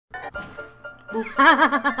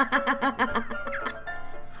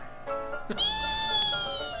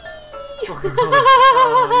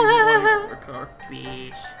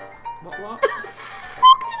What the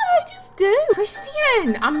fuck did I just do?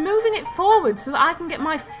 Christian, I'm moving it forward so that I can get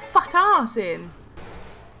my fat ass in.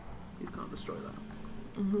 You can't destroy that.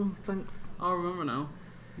 Oh, thanks. I remember now.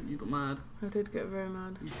 You got mad. I did get very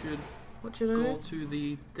mad. You should What should I go do? to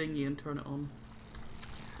the thingy and turn it on.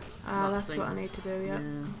 Ah, that that's thing. what I need to do, yeah.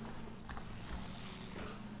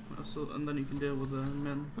 So, and then you can deal with the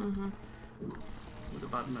men. With the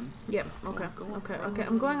bad men. Yep, okay. Go on, Okay, go on. okay.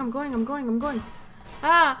 I'm going.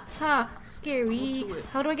 Ah, ha, scary. Go to it.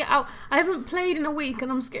 How do I get out? I haven't played in a week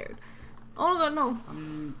and I'm scared. Oh, God, no.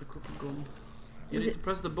 Equip a gun. You Is need it- to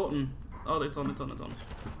press the button. Oh, it's on.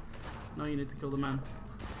 Now you need to kill the man.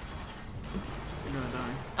 You're gonna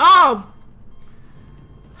die. Oh!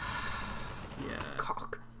 Yeah.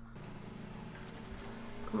 Cock.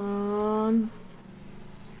 Come on.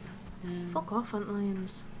 Fuck off,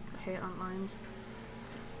 antlions. I hate antlions.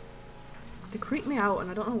 They creep me out and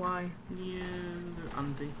I don't know why. Yeah, they're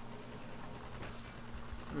anti. There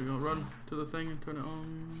we go, run to the thing and turn it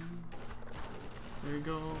on. There you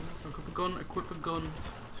go. Equip a gun.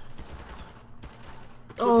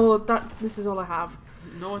 Oh, this is all I have.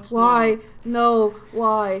 No, it's Why? not. No,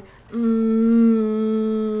 why?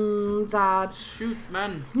 Sad. Shoot,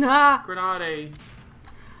 man. Nah. Grenade.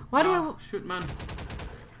 Why do I Shoot, man.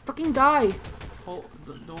 fucking die? Hold,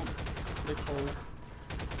 don't click hold.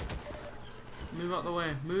 Move out the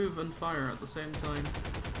way. Move and fire at the same time.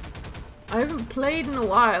 I haven't played in a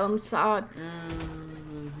while, I'm sad.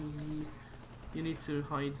 You need to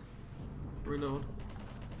hide. Reload.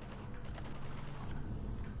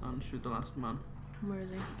 And shoot the last man. Where is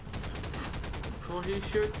he? Before he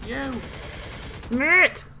shoots you!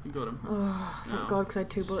 Mate! You got him. Oh, thank No. God, because I had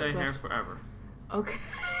 2 bullets Stay here left. forever.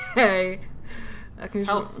 Okay. I can just...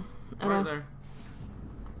 Health! I Right know. there.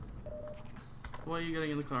 Why are you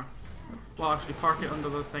getting in the car? Well, actually, park it under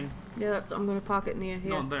the thing. Yeah, I'm going to park it near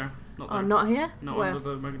here. Not there. Not there. Oh, not here? No, Where? under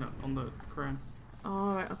the magnet, on the crane.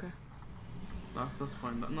 Oh, right, okay. That's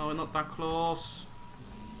fine. No, not that close.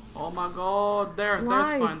 Oh my God!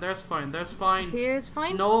 Why? There's fine. Here's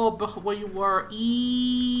fine? No, but where you were.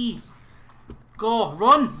 Go,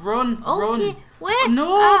 run. Okay, where? No,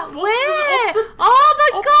 where? up the- Oh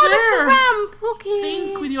my up God, there. up the ramp! Okay.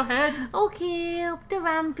 Think with your head. Okay, up the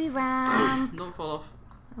rampy ramp. Don't fall off.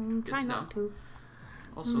 I'm Get trying down. not to.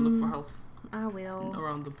 Also look for health I will.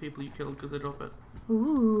 around the people you killed because they drop it.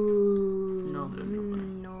 Ooh. No, they didn't drop it.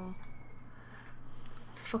 No.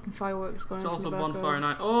 Fucking fireworks going It's off also in the bonfire background.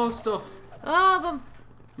 night. Oh, stuff. Oh,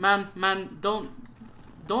 but... Man, don't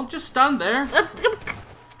just stand there.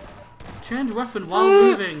 Change weapon while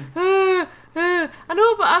leaving. I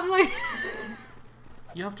know, but I'm like...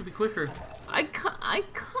 You have to be quicker. I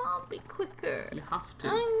can't be quicker. You have to.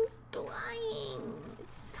 I'm dying.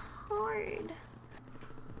 It's hard.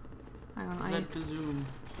 Hang on, Z to zoom.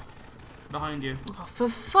 Behind you. Oh, for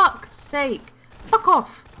fuck's sake. Fuck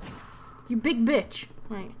off. You big bitch.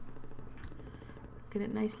 Right. Get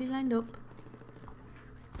it nicely lined up.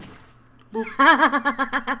 What?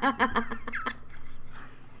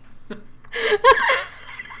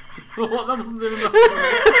 That wasn't even that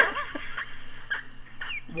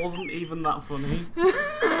funny. Wasn't even that funny.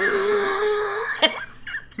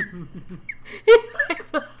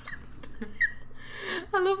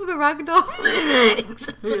 I love the ragdoll.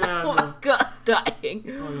 Yeah, Oh no. my God, I'm dying.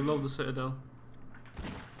 Oh, I love the Citadel.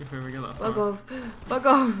 If we ever get that Fuck far. off. Fuck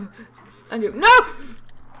off. And you. No!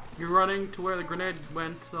 You're running to where the grenade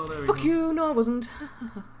went, so there we Fuck go. you. No, I wasn't.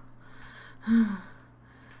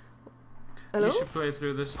 Hello? You should play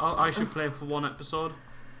through this. I should play for one episode.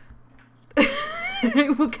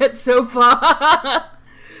 We'll get so far.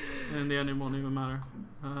 And in the end, it won't even matter.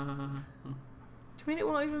 Do you mean it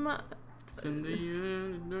won't even matter? It's in the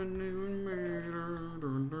end, it doesn't even matter.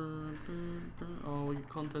 Oh, your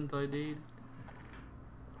content ID.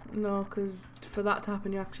 No, because for that to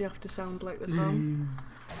happen, you actually have to sound like the song.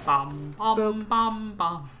 Bam, bam, Boop. bam,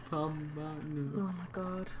 bam, bam, bam. No. Oh my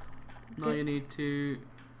God. Now you need to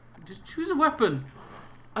just choose a weapon.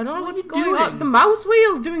 I don't know What are what's you going on. doing? The mouse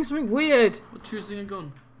wheel's doing something weird. What, choosing a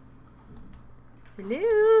gun?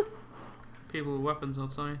 Hello? People with weapons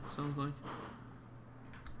outside, sounds like.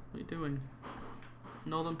 What are you doing?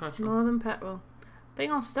 Northern Petrol. Northern Petrol.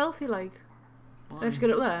 Being all stealthy like. Do I have to Why?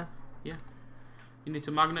 get up there? Yeah. You need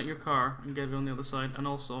to magnet your car and get it on the other side, and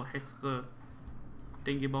also hit the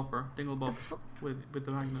dingle bop with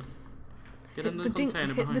the magnet. Get in the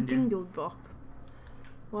container hit behind the you. dingle bop.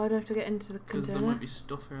 Why do I have to get into the Because container? there might be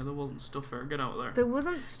stuff here. There wasn't stuff here. Get out of there. There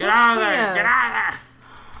wasn't stuff Get out of here. there! Get out of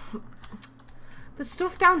there! There's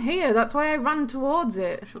stuff down here. That's why I ran towards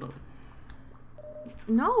it. Shut up.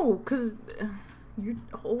 No, because you're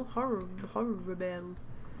all horrible.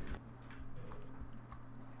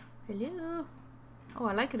 Hello. Oh,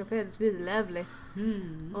 I like it up here. This view is lovely.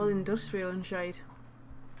 All industrial and shite.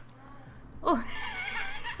 Oh.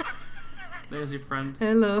 There's your friend.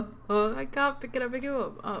 Hello. Oh, I can't pick it up. Pick it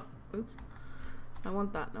up. Oh, oops. I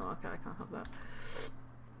want that. No, okay, I can't have that.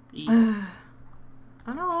 Eat.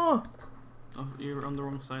 I know. Oh, you're on the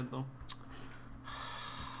wrong side though.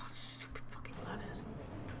 Stupid fucking ladders.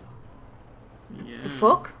 Yeah. The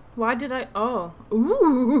fuck? Why did I? Oh.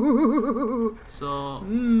 Ooh. So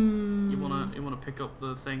you wanna pick up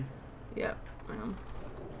the thing? Yeah. Hang on.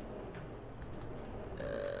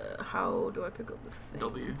 How do I pick up the thing?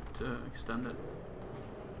 W to extend it.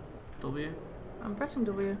 W. I'm pressing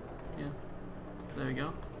W. Yeah. There we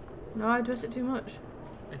go. No, I pressed it too much.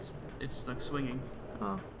 It's like swinging.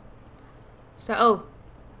 Oh. So, oh.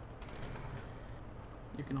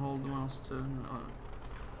 You can hold the mouse to.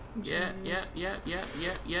 Yeah. Get it,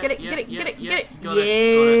 Got get it. it. Got it.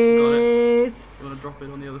 Yes. You wanna drop it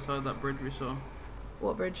on the other side of that bridge we saw?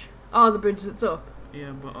 What bridge? Oh, the bridge that's up.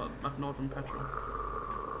 Yeah, but at Northern Petrol.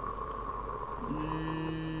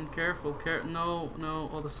 Careful, no,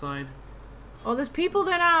 other side. Oh, there's people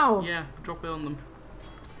there now. Yeah, drop it on them.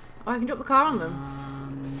 Oh, I can drop the car on them.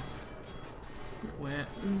 And wait,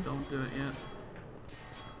 don't do it yet.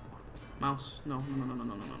 Mouse, no.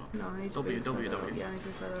 No, I need to W. be further up. Yeah, I need to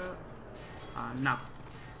be further up. Now.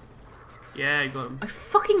 Yeah, you got him. I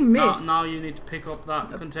fucking missed. Now you need to pick up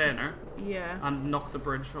that container Yeah. and knock the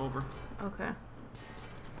bridge over. Okay.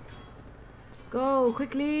 Go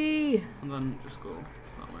quickly. And then just go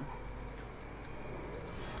that way.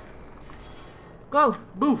 Go.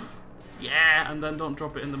 Boof! Yeah, and then don't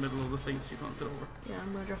drop it in the middle of the thing so you can't get over. Yeah,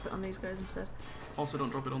 I'm gonna drop it on these guys instead. Also, don't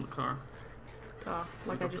drop it on the car. Oh,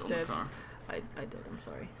 like I just did. did. I did, I'm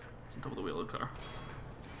sorry. It's on top of the wheel of the car.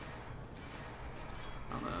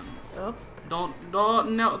 And then Up.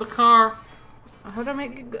 No, the car. How do I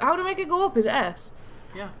make it go up? Is it S?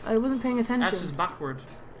 Yeah. I wasn't paying attention. S is backward.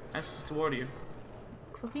 S is toward you.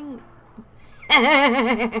 Fucking. There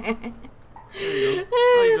you go.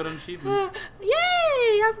 Oh, you got an achievement.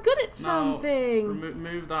 Yay! I'm good at Now, something.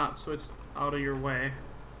 move that so it's out of your way.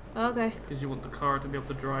 Okay. Because you want the car to be able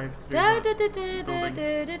to drive through That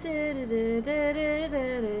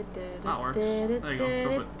that works. There you go,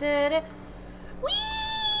 drop it. Whee!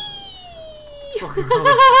 Fucking hell.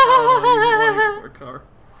 Oh, you want a car.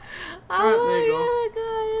 Alright, there you go. Oh my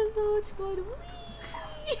god, it's so much fun.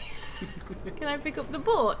 Whee! Can I pick up the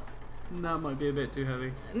boat? That might be a bit too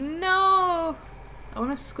heavy. No! I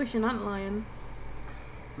want to squish an antlion.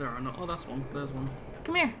 There are no. Oh, that's one. There's one.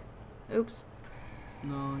 Come here. Oops.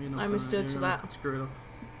 No, you're not. I misjudged that. Screw it up.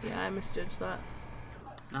 Yeah, I misjudged that.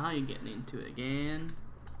 Now you're getting into it again.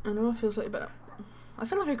 I know it feels like better. I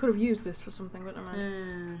feel like I could have used this for something, but never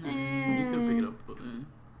mind. You could pick it up, but.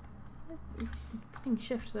 Fucking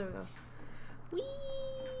shift, there we go. Whee!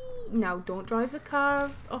 Now don't drive the car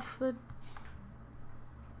off the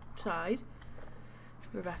side.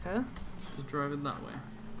 Rebecca. Just drive it that way.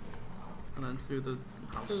 And then through the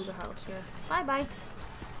house. Through the house, yeah. Bye bye.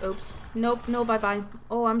 Oops. Nope, no bye bye.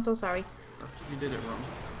 Oh, I'm so sorry. You did it wrong.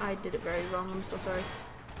 I did it very wrong, I'm so sorry.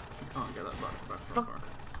 You can't get that back Fuck. far.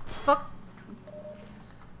 Fuck.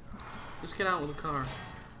 Just get out with the car.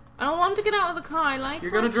 I don't want to get out of the car, I like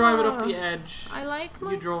You're my gonna drive it car. off the edge. I like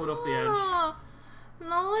my You drove it off the edge. car.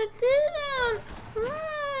 No, I didn't.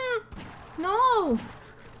 No.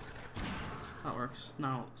 That works.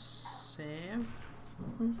 Now, save.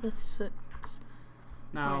 Where's the 6?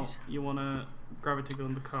 Now, Right. you want to gravity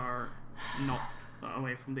gun the car, not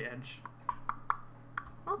away from the edge.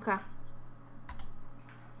 Okay.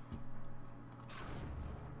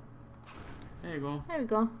 There you go. There we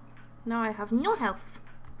go. Now I have no health.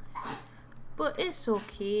 But it's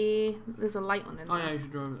okay. There's a light on in Oh there. yeah, you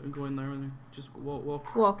should drive it and go in there with me. Just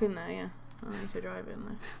walk Walk in there, yeah. I need to drive in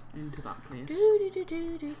there. into that place. Do do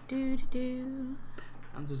do do do do do.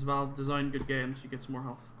 And this Valve design good games, you get some more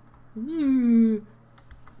health. Ooh.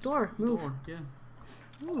 Door, move. Door,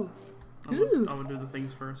 yeah. Ooh. I would do the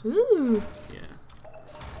things first. Ooh. Yeah.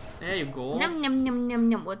 There you go. Num num num num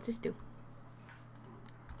num. What's this do?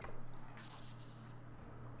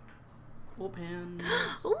 Open.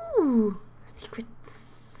 Ooh. Secrets.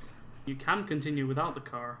 You can continue without the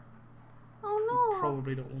car. Oh You no.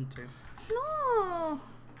 probably don't want to. No.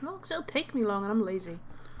 No, because it'll take me long and I'm lazy.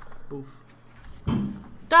 Boof.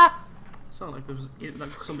 Da! Sound like there was like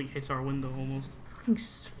something hit our window almost. Fucking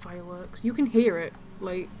fireworks. You can hear it.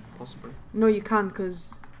 Like, Possibly. no, you can,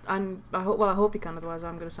 because I hope you can, otherwise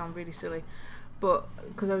I'm gonna sound really silly. but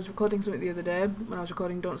because I was recording something the other day when I was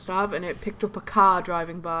recording Don't Starve, and it picked up a car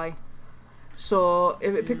driving by. So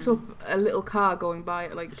if it picks up a little car going by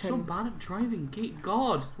at like You're 10... so bad at driving.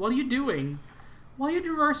 God, what are you doing? Why are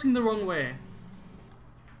you reversing the wrong way?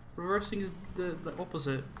 Reversing is the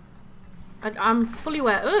opposite. I'm fully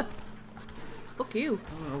aware. Ugh! Fuck you.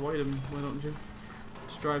 I don't know, avoid him. Why don't you?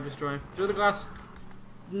 Just drive. Through the glass.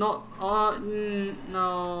 Not.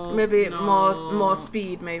 No. Maybe no. more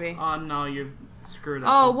speed, maybe. Oh no, you've screwed up.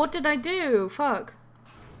 Oh, what did I do? Fuck.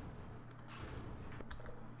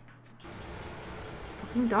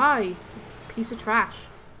 Fucking die. Piece of trash.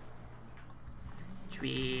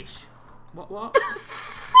 Trash. What? What the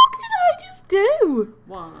fuck did I just do?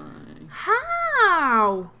 Why?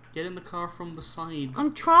 How? Get in the car from the side.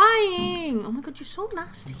 I'm trying. Oh my god, you're so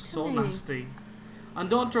nasty. So today. nasty. And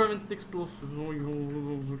don't drive into the explosives. Oh,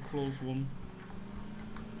 you're a close one.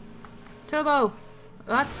 Turbo.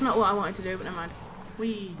 That's not what I wanted to do, but never mind.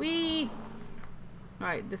 Wee. Wee.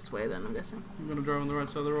 Right, this way then, I'm guessing. I'm gonna drive on the right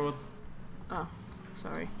side of the road. Oh,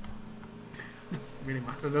 sorry. Doesn't really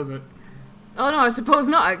matter, does it? Oh no, I suppose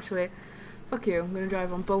not actually. Fuck you, I'm gonna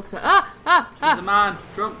drive on both sides. Ah! The man.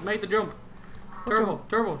 Jump. Make the jump. What Turbo.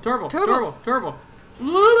 Turbo.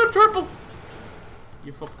 Turbo.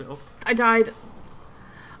 You fucked it up. I died.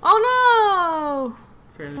 Oh no!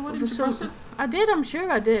 Fairly. I would Didn't have you so press it? I did, I'm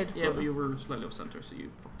sure I did. Yeah, but you were slightly off center, so you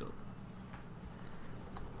fucked it up.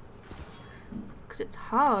 Because it's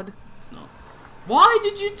hard. It's not. Why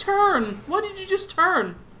did you turn? Why did you just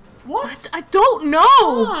turn? What? I don't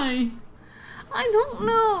know! Why? I don't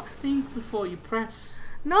know. Think before you press.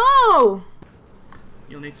 No!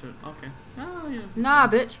 You'll need to. Okay. Oh yeah. Nah,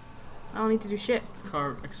 bitch. I don't need to do shit. This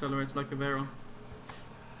car accelerates like a Vero.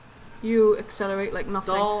 You accelerate like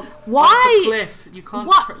nothing. Don't. Why? Off the cliff. You can't.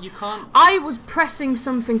 What? You can't. I was pressing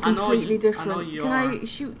something I know completely you- different. I know you Can are. I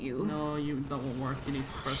shoot you? No, that won't work. You need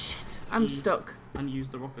to press Shit. I'm E stuck. and use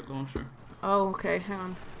the rocket launcher. Oh, okay. Hang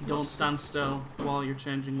on. Don't stand still while you're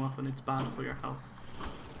changing weapon. It's bad for your health.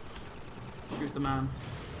 Shoot the man.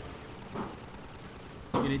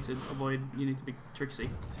 You need to avoid. You need to be tricksy.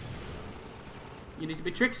 You need to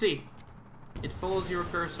be tricksy. It follows your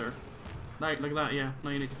cursor, like that. Yeah. Now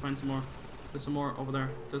you need to find some more. There's some more over there.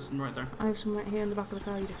 There's some right there. I have some right here in the back of the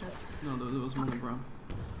car. You just had. No, there was one on the ground.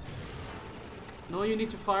 No, you need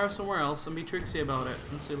to fire somewhere else and be tricksy about it,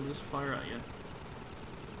 and so it'll just fire at you.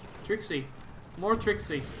 Tricksy. More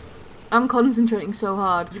tricksy. I'm concentrating so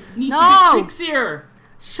hard. You need No! to be trixier!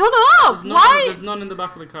 Shut up! Why? There's none in the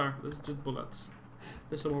back of the car. There's just bullets.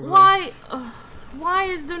 There's some over Why? Why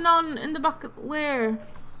is there none in the back? Where?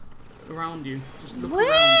 there. Around you. Just look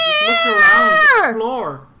Where? around. Just look around.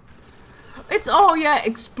 Explore. It's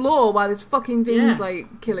explore while this fucking thing's Yeah.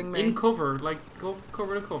 like killing me. In cover. Like, go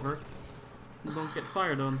cover to cover. And don't get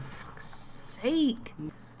fired on. Fuck's sake.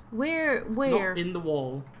 Where? Not in the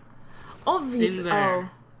wall. Obviously. In there. Oh.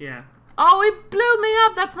 Yeah. Oh, it blew me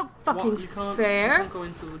up. That's not fucking You can't fair. go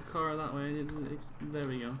into the car that way. There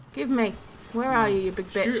we go. Give me. Where are you big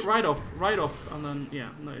bitch? Shoot right up, and then yeah,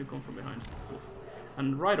 no, you're going from behind. Oof.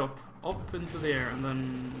 And right up into the air, and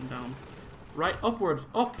then down. Right, upward,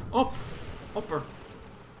 upper,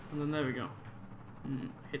 and then there we go.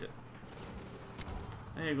 Hit it.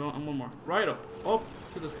 There you go, and one more. Right up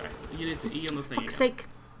to the sky. You need to E on the thing. Fuck's again. sake.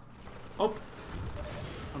 Up,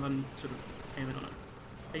 and then sort of aim it on it.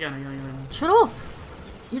 Again. Shut up.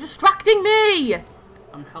 You're distracting me.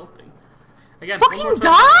 I'm helping. Again. one more Fucking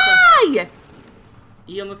time. die.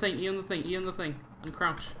 E on the thing, and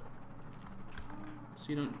crouch.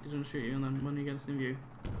 So it don't shoot you, and then when you get it in view,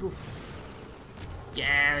 poof.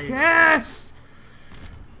 Yeah. there you go. Yes.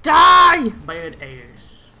 Die. Bad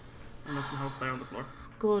airs. And there's some health there on the floor.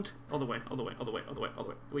 Good. All the way.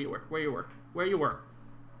 Where you were.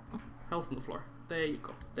 Health on the floor. There you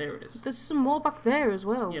go. There it is. There's some more back there as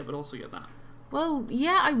well. Yeah, but also get that. Well,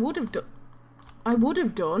 yeah, I would have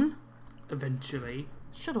done. Eventually.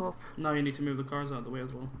 Shut up. Now you need to move the cars out of the way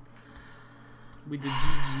as well. We did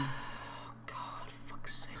GG. God,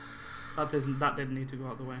 fuck's sake. That didn't need to go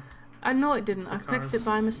out the way. I know it didn't. The I picked cars, it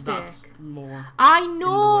by mistake. That's more. I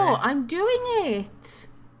know. way. I'm doing it.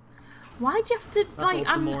 Why'd you have to That's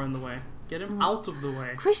also more in the way. Get him out of the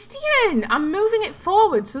way. Christian, I'm moving it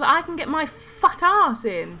forward so that I can get my fat ass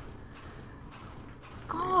in. Move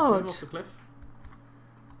God. off the cliff.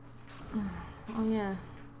 Oh yeah.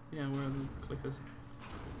 Yeah, where the cliff is.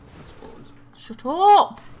 That's forwards. Shut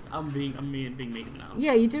up. I'm being mean now.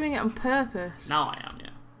 Yeah, you're doing it on purpose. Now I am, yeah.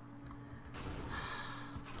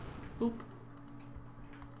 Boop.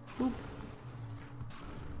 Boop.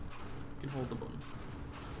 You can hold the button.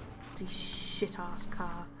 The shit ass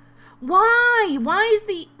car. Why? Why is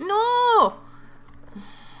the no?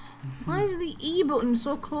 Why is the E button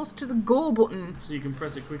so close to the go button? So you can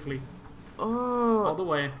press it quickly. Oh. All the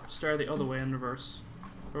way. Start the other way and reverse.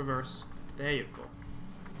 Reverse. There you go.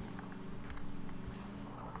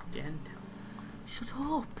 Gentle. Shut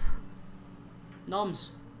up. Noms.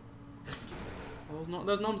 Oh, no,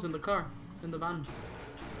 there's noms in the car. In the van.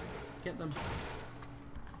 Get them.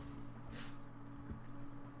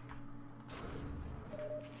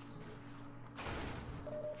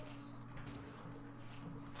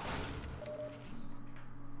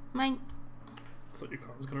 Mine. I thought your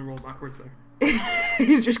car was going to roll backwards there.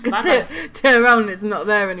 He's just got to turn around and it's not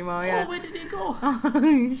there anymore, yeah. Oh, where did it go?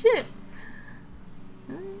 Oh, shit.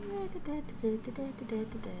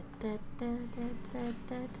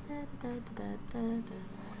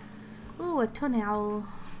 Ooh, a tunnel.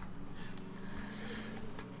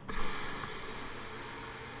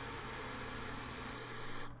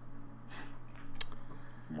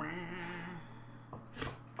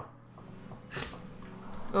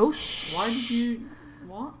 Oh, Why did you...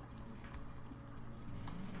 What?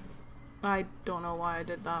 I don't know why I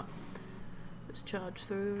did that. Let's charge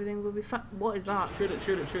through, everything will be fine. What is that? Shoot it,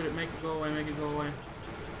 shoot it, shoot it. Make it go away, make it go away.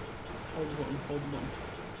 Hold the button, hold the button.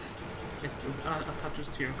 It attaches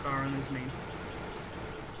to your car and is mean.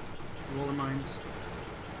 Roll the mines.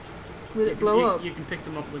 Will it blow up? You can pick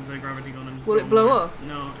them up with the gravity gun and... Will it blow up?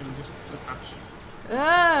 No, it'll just attach.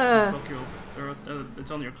 Ah! Fuck you up.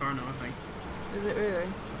 It's on your car now, I think. Is it really? I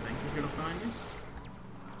think. If you look behind you.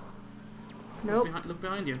 Nope. Look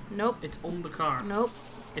behind you. Nope. It's on the car. Nope.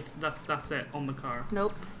 That's it, on the car.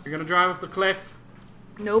 Nope. You're gonna drive off the cliff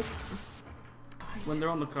Nope. when they're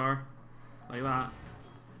on the car. Like that.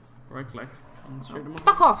 Right click. And shoot them off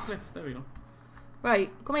Fuck the off! cliff. There we go. Right,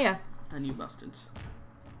 come here. And you bastards.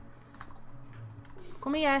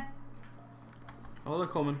 Come here. Oh, they're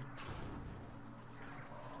coming.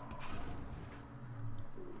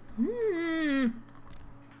 Hmm.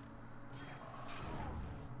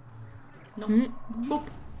 No. Boop.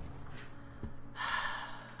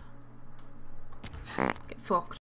 Get fucked.